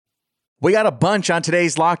We got a bunch on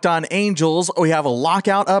today's Locked On Angels. We have a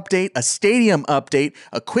lockout update, a stadium update,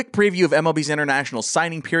 a quick preview of MLB's international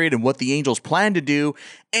signing period and what the Angels plan to do,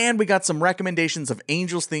 and we got some recommendations of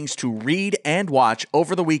Angels things to read and watch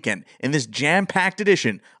over the weekend in this jam-packed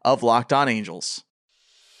edition of Locked On Angels.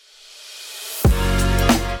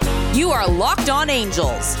 You are Locked On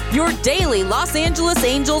Angels, your daily Los Angeles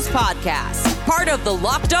Angels podcast, part of the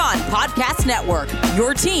Locked On Podcast Network,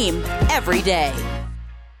 your team every day.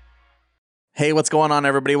 Hey, what's going on,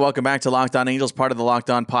 everybody? Welcome back to Locked On Angels, part of the Locked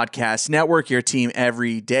On Podcast Network, your team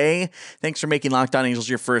every day. Thanks for making Locked On Angels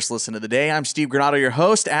your first listen of the day. I'm Steve Granado, your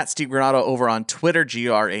host, at Steve Granado over on Twitter,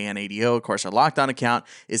 GRANADO. Of course, our Locked On account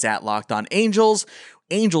is at Locked On Angels.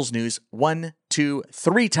 Angels news 1, 2,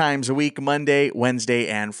 3 times a week, Monday, Wednesday,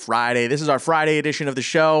 and Friday. This is our Friday edition of the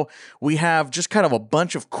show. We have just kind of a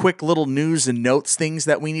bunch of quick little news and notes, things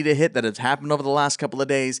that we need to hit that have happened over the last couple of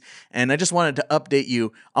days. And I just wanted to update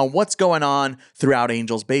you on what's going on throughout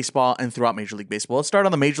Angels baseball and throughout Major League Baseball. Let's start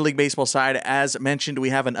on the Major League Baseball side. As mentioned, we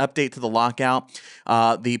have an update to the lockout.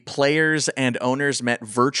 The players and owners met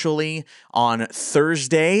virtually on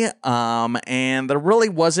Thursday, and there really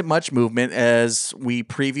wasn't much movement as we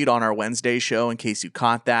previewed on our Wednesday show, in case you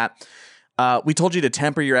caught that. We told you to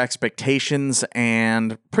temper your expectations,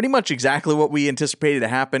 and pretty much exactly what we anticipated to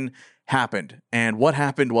happen happened. And what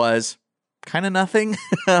happened was kind of nothing.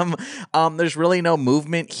 There's really no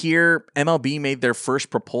movement here. MLB made their first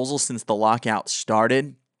proposal since the lockout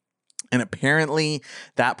started. And apparently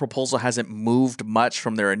that proposal hasn't moved much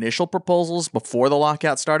from their initial proposals before the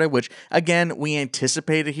lockout started, which, again, we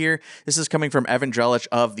anticipated here. This is coming from Evan Drellich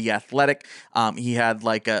of The Athletic. He had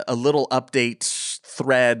like a little update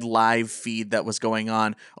thread live feed that was going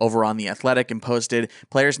on over on The Athletic and posted,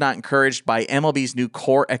 players not encouraged by MLB's new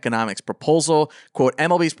core economics proposal. Quote,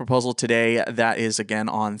 MLB's proposal today, that is again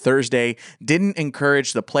on Thursday, didn't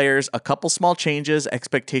encourage the players. A couple small changes.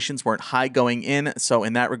 Expectations weren't high going in. So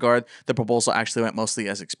in that regard, the proposal actually went mostly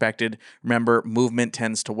as expected. Remember, movement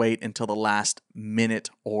tends to wait until the last minute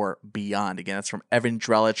or beyond. Again, that's from Evan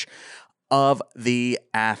Drellich of The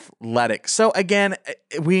Athletic. So again,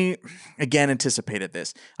 we anticipated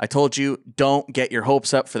this. I told you, don't get your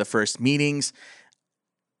hopes up for the first meetings.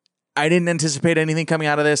 I didn't anticipate anything coming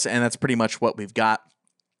out of this, and that's pretty much what we've got.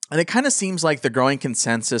 And it kind of seems like the growing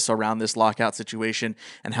consensus around this lockout situation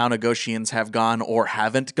and how negotiations have gone or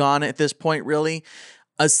haven't gone at this point, really,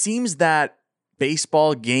 seems that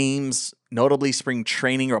baseball games, notably spring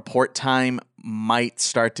training report time, might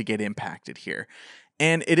start to get impacted here.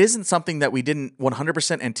 And it isn't something that we didn't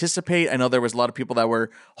 100% anticipate. I know there was a lot of people that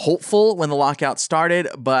were hopeful when the lockout started,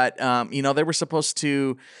 but they were supposed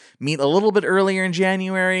to meet a little bit earlier in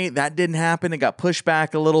January. That didn't happen. It got pushed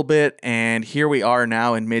back a little bit, and here we are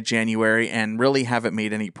now in mid-January and really haven't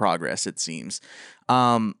made any progress, it seems.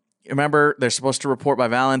 Remember, they're supposed to report by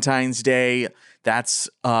Valentine's Day. That's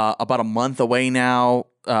about a month away now.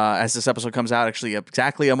 As this episode comes out, actually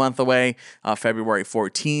exactly a month away, February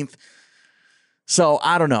 14th. So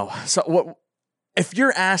I don't know. So what if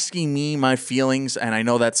you're asking me my feelings, and I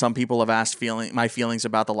know that some people have asked my feelings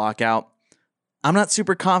about the lockout, I'm not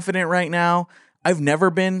super confident right now. I've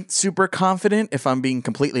never been super confident, if I'm being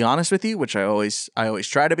completely honest with you, which I always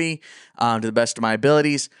try to be to the best of my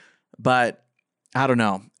abilities. But I don't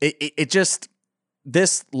know. It just,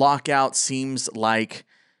 this lockout seems like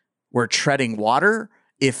we're treading water,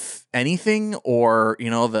 if anything, or,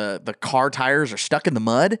 the car tires are stuck in the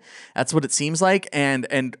mud. That's what it seems like. And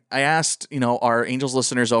I asked, our Angels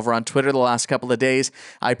listeners over on Twitter the last couple of days,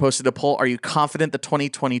 I posted a poll, are you confident the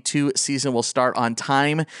 2022 season will start on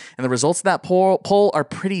time? And the results of that poll are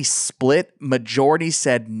pretty split. Majority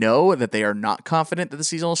said no, that they are not confident that the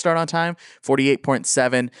season will start on time.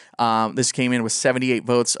 48.7. This came in with 78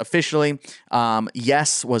 votes officially.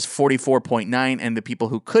 Yes was 44.9, and the people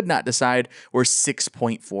who could not decide were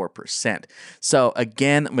 6.4%. So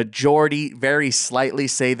again, majority very slightly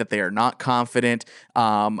say that they are not confident.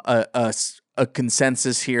 A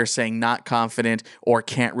consensus here saying not confident or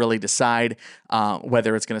can't really decide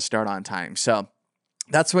whether it's going to start on time. So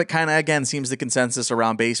that's what kind of, again, seems the consensus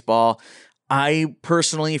around baseball. I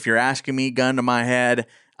personally, if you're asking me, gun to my head,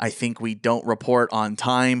 I think we don't report on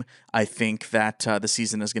time. I think that the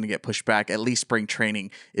season is going to get pushed back. At least spring training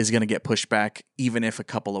is going to get pushed back, even if a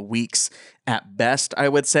couple of weeks at best, I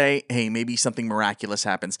would say. Hey, maybe something miraculous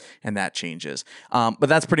happens and that changes. But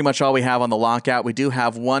that's pretty much all we have on the lockout. We do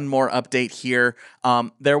have one more update here.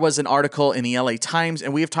 There was an article in the LA Times,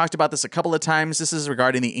 and we have talked about this a couple of times. This is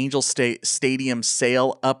regarding the Angel Stadium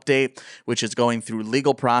sale update, which is going through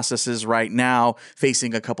legal processes right now,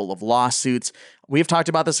 facing a couple of lawsuits. We've talked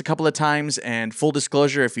about this a couple of times, and full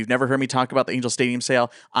disclosure, if you've never never heard me talk about the Angel Stadium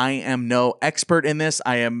sale. I am no expert in this.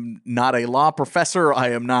 I am not a law professor. I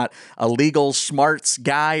am not a legal smarts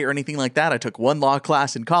guy or anything like that. I took one law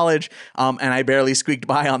class in college, and I barely squeaked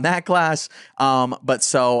by on that class. But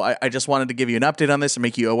so I just wanted to give you an update on this and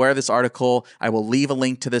make you aware of this article. I will leave a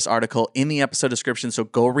link to this article in the episode description, so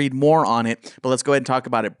go read more on it. But let's go ahead and talk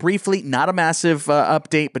about it briefly. Not a massive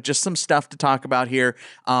update, but just some stuff to talk about here.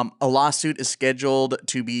 A lawsuit is scheduled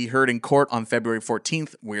to be heard in court on February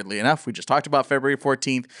 14th. Weirdly enough, we just talked about February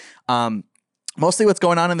 14th. Mostly what's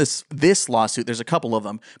going on in this lawsuit, there's a couple of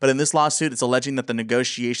them, but in this lawsuit, it's alleging that the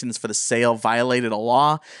negotiations for the sale violated a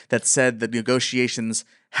law that said the negotiations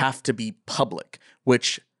have to be public,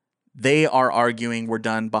 which they are arguing were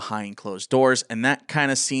done behind closed doors. And that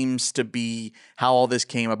kind of seems to be how all this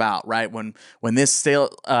came about, right? When this sale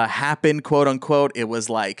happened, quote unquote, it was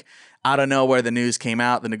like, out of nowhere, the news came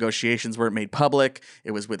out. The negotiations weren't made public.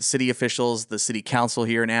 It was with city officials, the city council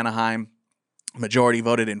here in Anaheim. Majority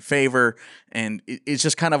voted in favor. And it's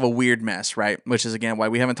just kind of a weird mess, right? Which is, again, why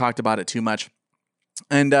we haven't talked about it too much.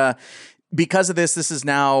 And because of this is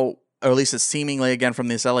now, or at least it's seemingly, again, from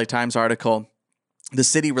this LA Times article, the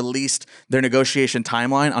city released their negotiation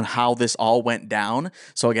timeline on how this all went down.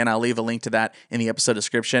 So again, I'll leave a link to that in the episode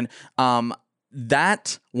description.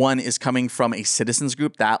 That one is coming from a citizens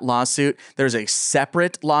group, that lawsuit. There's a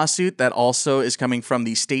separate lawsuit that also is coming from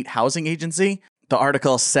the state housing agency. The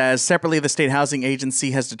article says, separately, the state housing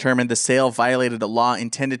agency has determined the sale violated a law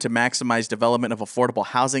intended to maximize development of affordable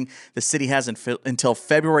housing. The city has until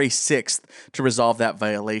February 6th to resolve that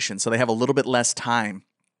violation. So they have a little bit less time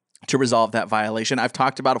to resolve that violation. I've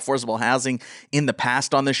talked about affordable housing in the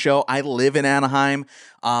past on this show. I live in Anaheim,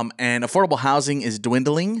 and affordable housing is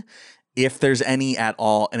dwindling, if there's any at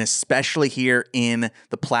all, and especially here in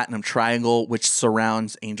the Platinum Triangle, which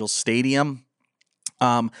surrounds Angel Stadium.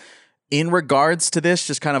 In regards to this,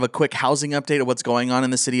 just kind of a quick housing update of what's going on in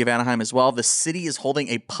the city of Anaheim as well. The city is holding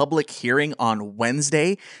a public hearing on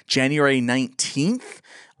Wednesday, January 19th,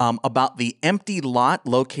 about the empty lot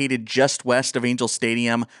located just west of Angel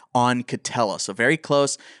Stadium on Katella. So very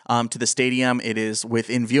close to the stadium. It is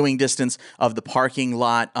within viewing distance of the parking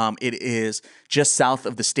lot. It is just south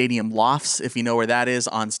of the stadium lofts, if you know where that is,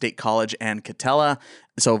 on State College and Katella.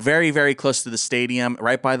 So very, very close to the stadium,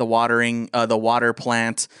 right by the water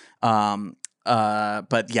plant.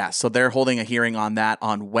 But yeah, so they're holding a hearing on that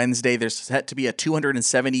on Wednesday. There's set to be a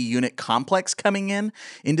 270 unit complex coming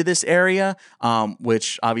into this area,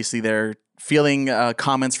 which obviously they're feeling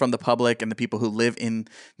comments from the public and the people who live in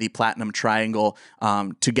the Platinum Triangle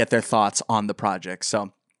to get their thoughts on the project.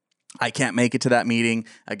 So I can't make it to that meeting.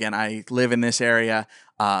 Again, I live in this area,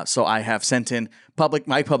 so I have sent in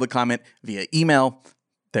my public comment via email.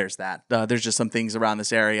 There's that. There's just some things around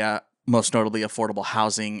this area, most notably affordable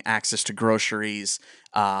housing, access to groceries,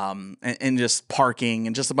 and just parking,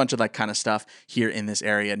 and just a bunch of that kind of stuff here in this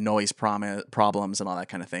area, noise problems and all that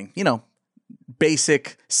kind of thing. You know,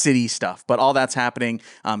 basic city stuff, but all that's happening,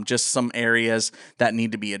 just some areas that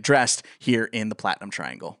need to be addressed here in the Platinum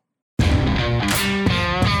Triangle.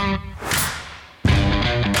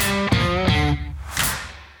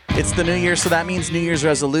 It's the new year, so that means New Year's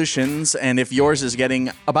resolutions. And if yours is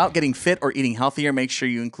about getting fit or eating healthier, make sure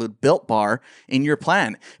you include Built Bar in your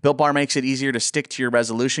plan. Built Bar makes it easier to stick to your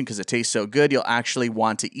resolution because it tastes so good, you'll actually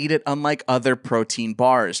want to eat it, unlike other protein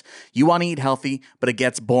bars. You want to eat healthy, but it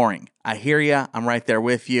gets boring. I hear you. I'm right there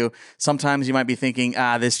with you. Sometimes you might be thinking,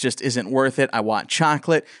 this just isn't worth it. I want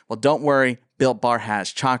chocolate. Well, don't worry. Built Bar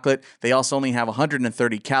has chocolate. They also only have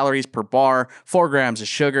 130 calories per bar, 4 grams of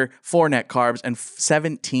sugar, 4 net carbs, and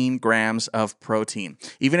 17 grams of protein.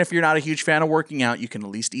 Even if you're not a huge fan of working out, you can at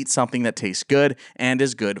least eat something that tastes good and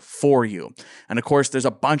is good for you. And of course, there's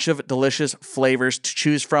a bunch of delicious flavors to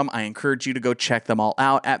choose from. I encourage you to go check them all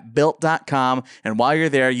out at Built.com. And while you're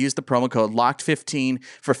there, use the promo code LOCKED15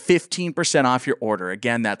 for 15% off your order.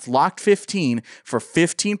 Again, that's LOCKED15 for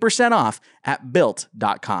 15% off at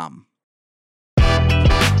Built.com.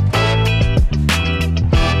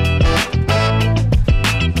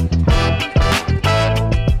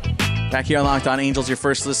 Back here on Locked On Angels, your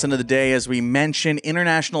first listen of the day. As we mentioned,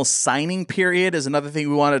 International Signing Period is another thing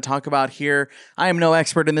we want to talk about here. I am no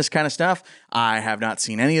expert in this kind of stuff. I have not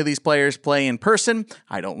seen any of these players play in person.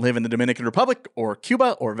 I don't live in the Dominican Republic or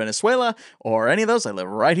Cuba or Venezuela or any of those. I live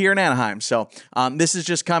right here in Anaheim. So this is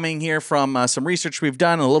just coming here from some research we've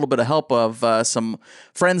done and a little bit of help of some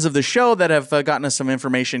friends of the show that have gotten us some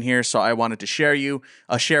information here. So I wanted to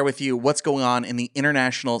share with you what's going on in the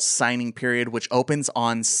International Signing Period, which opens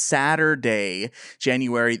on Saturday,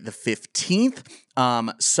 January the 15th.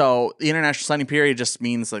 So the international signing period just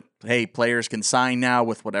means like, hey, players can sign now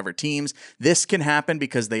with whatever teams. This can happen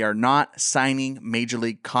because they are not signing major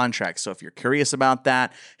league contracts. So if you're curious about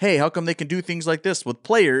that, hey, how come they can do things like this with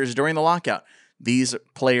players during the lockout? These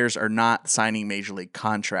players are not signing major league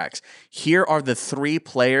contracts. Here are the 3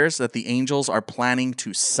 players that the Angels are planning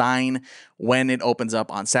to sign when it opens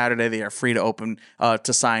up on Saturday. They are free to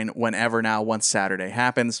sign whenever now once Saturday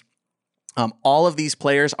happens. All of these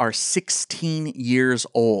players are 16 years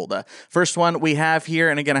old. First one we have here,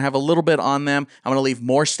 and again, I have a little bit on them. I'm going to leave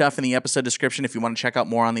more stuff in the episode description if you want to check out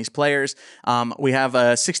more on these players. We have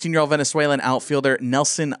a 16-year-old Venezuelan outfielder,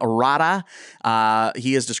 Nelson Rada.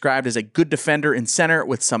 He is described as a good defender in center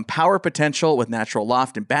with some power potential, with natural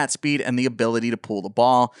loft and bat speed, and the ability to pull the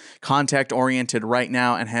ball. Contact-oriented right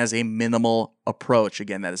now and has a minimal approach.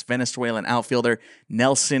 Again, that is Venezuelan outfielder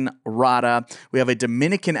Nelson Rada. We have a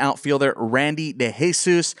Dominican outfielder, Randy De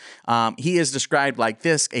Jesus. He is described like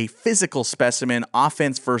this: a physical specimen,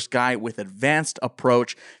 offense first guy with advanced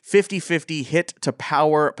approach, 50-50 hit to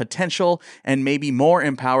power potential, and maybe more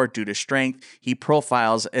in power due to strength. He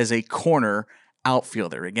profiles as a corner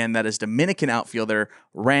outfielder. Again, that is Dominican outfielder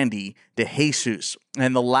Randy De Jesus.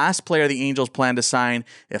 And the last player the Angels plan to sign,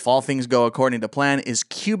 if all things go according to plan, is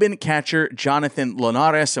Cuban catcher Jonathan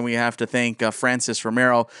Linares. And we have to thank Francis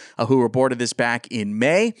Romero, who reported this back in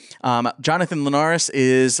May. Jonathan Linares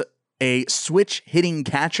is a switch hitting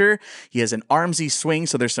catcher. He has an armsy swing,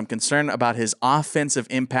 so there's some concern about his offensive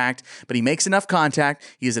impact, but he makes enough contact.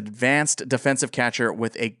 He is an advanced defensive catcher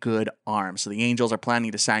with a good arm. So the Angels are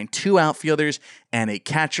planning to sign 2 outfielders and a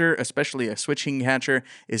catcher, especially a switching catcher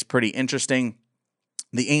is pretty interesting.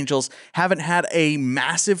 The Angels haven't had a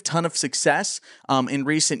massive ton of success in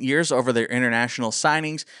recent years over their international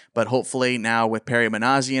signings, but hopefully now with Perry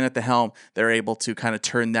Minasian at the helm, they're able to kind of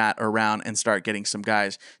turn that around and start getting some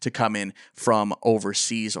guys to come in from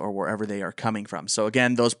overseas or wherever they are coming from. So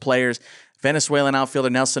again, those players: Venezuelan outfielder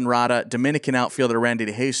Nelson Rada, Dominican outfielder Randy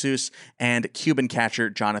De Jesus, and Cuban catcher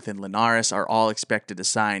Jonathan Linares are all expected to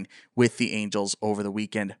sign with the Angels over the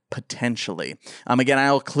weekend, potentially. Again,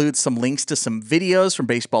 I'll include some links to some videos from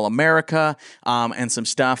Baseball America and some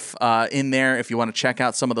stuff in there if you want to check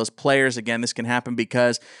out some of those players. Again, this can happen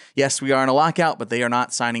because, yes, we are in a lockout, but they are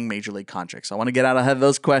not signing major league contracts. So I want to get out ahead of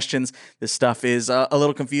those questions. This stuff is a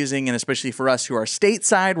little confusing, and especially for us who are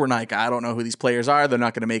stateside, we're like, I don't know who these players are. They're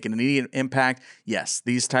not going to make an immediate impact. Yes,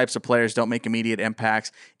 these types of players don't make immediate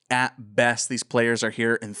impacts. At best, these players are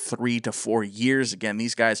here in 3 to 4 years. Again,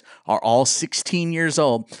 these guys are all 16 years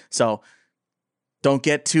old. So don't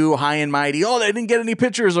get too high and mighty. Oh, they didn't get any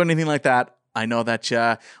pitchers or anything like that. I know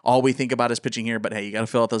that all we think about is pitching here, but hey, you got to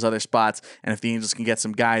fill out those other spots. And if the Angels can get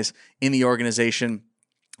some guys in the organization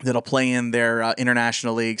that'll play in their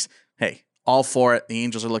international leagues, hey, all for it. The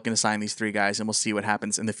Angels are looking to sign these 3 guys, and we'll see what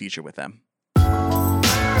happens in the future with them.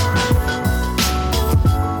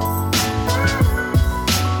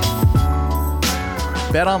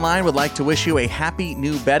 BetOnline would like to wish you a happy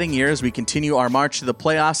new betting year as we continue our march to the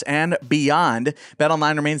playoffs and beyond.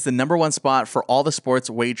 BetOnline remains the #1 spot for all the sports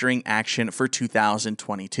wagering action for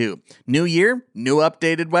 2022. New year, new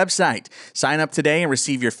updated website. Sign up today and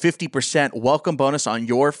receive your 50% welcome bonus on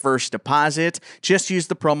your first deposit. Just use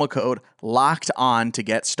the promo code LOCKEDON to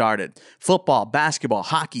get started. Football, basketball,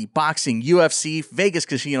 hockey, boxing, UFC, Vegas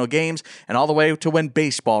casino games, and all the way to when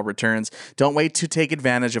baseball returns. Don't wait to take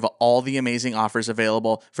advantage of all the amazing offers available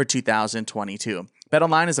for 2022.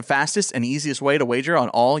 BetOnline is the fastest and easiest way to wager on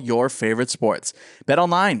all your favorite sports.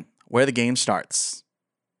 BetOnline, where the game starts.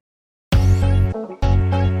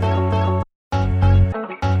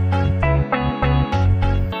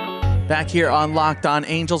 Back here on Locked On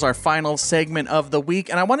Angels, our final segment of the week,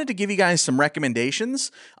 and I wanted to give you guys some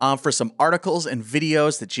recommendations for some articles and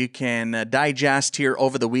videos that you can digest here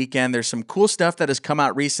over the weekend. There's some cool stuff that has come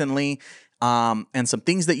out recently. And some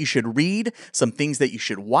things that you should read, some things that you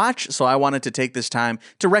should watch. So I wanted to take this time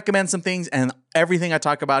to recommend some things, and everything I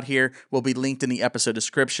talk about here will be linked in the episode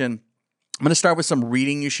description. I'm going to start with some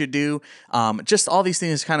reading you should do. Just all these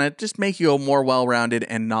things kind of just make you a more well-rounded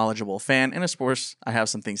and knowledgeable fan. And of course, I have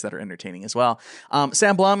some things that are entertaining as well.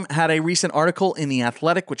 Sam Blum had a recent article in The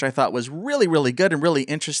Athletic, which I thought was really, really good and really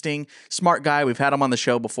interesting. Smart guy. We've had him on the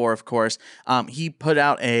show before, of course. He put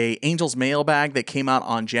out a Angels mailbag that came out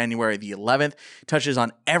on January the 11th. Touches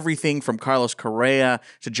on everything from Carlos Correa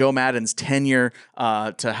to Joe Maddon's tenure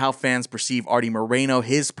to how fans perceive Artie Moreno,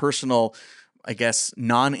 his personal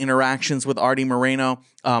non-interactions with Artie Moreno.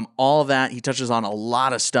 All of that, he touches on a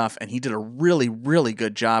lot of stuff, and he did a really, really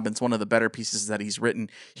good job. And it's one of the better pieces that he's written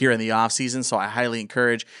here in the offseason. So I highly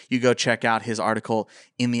encourage you go check out his article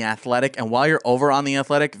in The Athletic. And while you're over on The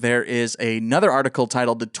Athletic, there is another article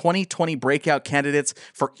titled The 2020 Breakout Candidates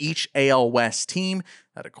for Each AL West Team.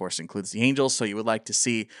 That, of course, includes the Angels. So you would like to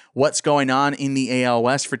see what's going on in the AL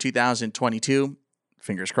West for 2022.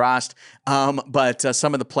 Fingers crossed. But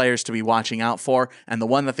some of the players to be watching out for. And the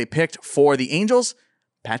one that they picked for the Angels,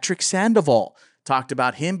 Patrick Sandoval. Talked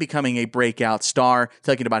about him becoming a breakout star,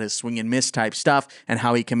 talking about his swing and miss type stuff and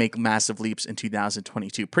how he can make massive leaps in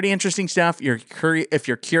 2022. Pretty interesting stuff. If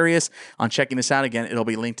you're curious on checking this out, again, it'll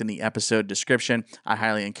be linked in the episode description. I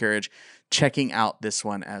highly encourage checking out this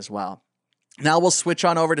one as well. Now we'll switch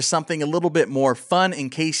on over to something a little bit more fun in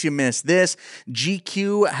case you missed this.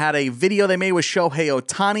 GQ had a video they made with Shohei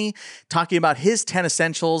Ohtani talking about his 10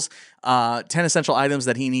 essential items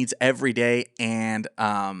that he needs every day. And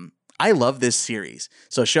I love this series.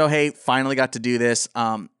 So Shohei finally got to do this.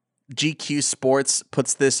 GQ Sports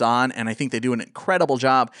puts this on, and I think they do an incredible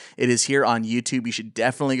job. It is here on YouTube. You should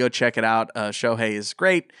definitely go check it out. Shohei is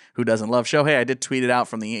great. Who doesn't love Shohei? I did tweet it out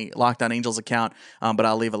from the Locked On Angels account, but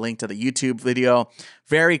I'll leave a link to the YouTube video.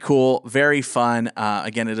 Very cool, very fun.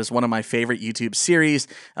 Again, it is one of my favorite YouTube series.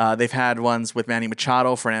 They've had ones with Manny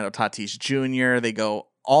Machado, Fernando Tatis Jr. They go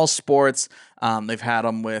all sports. They've had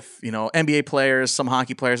them with, NBA players, some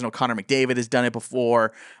hockey players. I know Connor McDavid has done it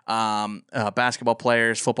before. Basketball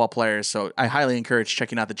players, football players. So I highly encourage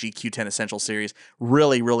checking out the GQ 10 Essential series.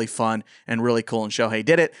 Really, really fun and really cool. And Shohei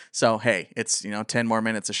did it. So, hey, it's, 10 more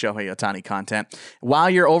minutes of Shohei Ohtani content.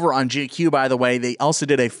 While you're over on GQ, by the way, they also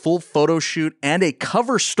did a full photo shoot and a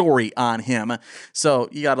cover story on him. So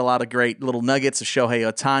you got a lot of great little nuggets of Shohei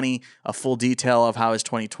Ohtani, a full detail of how his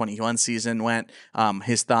 2021 season went,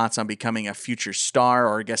 his thoughts on becoming a future star,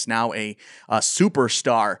 or I guess now a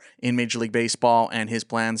superstar in Major League Baseball, and his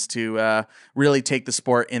plans to really take the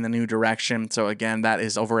sport in a new direction. So again, that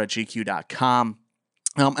is over at GQ.com.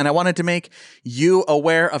 And I wanted to make you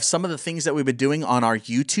aware of some of the things that we've been doing on our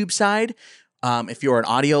YouTube side. If you're an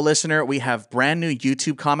audio listener, we have brand new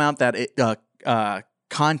YouTube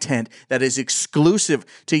content that is exclusive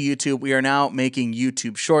to YouTube. We are now making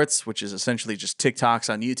YouTube Shorts, which is essentially just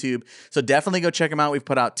TikToks on YouTube. So definitely go check them out. We've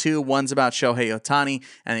put out two. One's about Shohei Ohtani,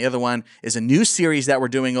 and the other one is a new series that we're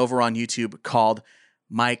doing over on YouTube called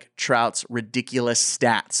Mike Trout's Ridiculous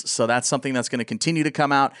Stats. So that's something that's going to continue to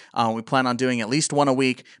come out. We plan on doing at least one a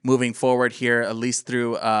week moving forward here, at least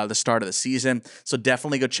through the start of the season. So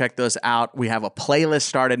definitely go check those out. We have a playlist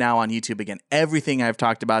started now on YouTube. Again, everything I've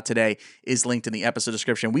talked about today is linked in the episode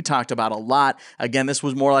description. We talked about a lot. Again, this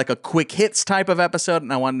was more like a quick hits type of episode,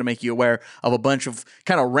 and I wanted to make you aware of a bunch of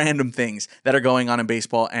kind of random things that are going on in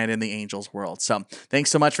baseball and in the Angels world. So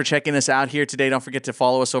thanks so much for checking us out here today. Don't forget to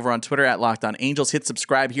follow us over on Twitter at Locked On Angels. Hit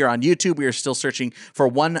subscribe here on YouTube. We are still searching for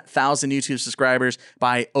 1,000 YouTube subscribers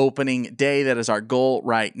by opening day. That is our goal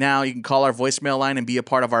right now. You can call our voicemail line and be a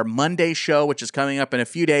part of our Monday show, which is coming up in a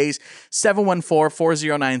few days.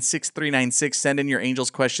 714-409-6396. Send in your Angels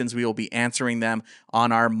questions. We will be answering them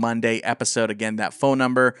on our Monday episode. Again, that phone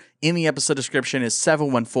number in the episode description is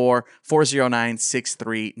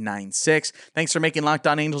 714-409-6396. Thanks for making Locked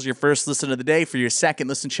On Angels your first listen of the day. For your second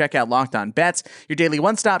listen, check out Locked On Bets, your daily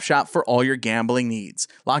one-stop shop for all your gambling needs.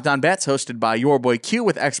 Locked On Bets, hosted by your boy Q,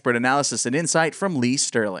 with expert analysis and insight from Lee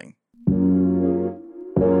Sterling.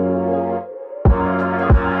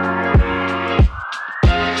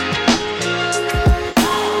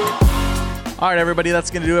 All right, everybody,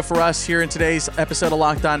 that's going to do it for us here in today's episode of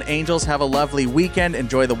Locked On Angels. Have a lovely weekend.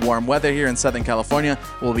 Enjoy the warm weather here in Southern California.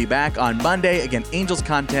 We'll be back on Monday. Again, Angels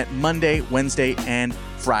content Monday, Wednesday, and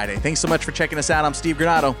Friday. Thanks so much for checking us out. I'm Steve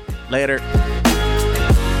Granado. Later.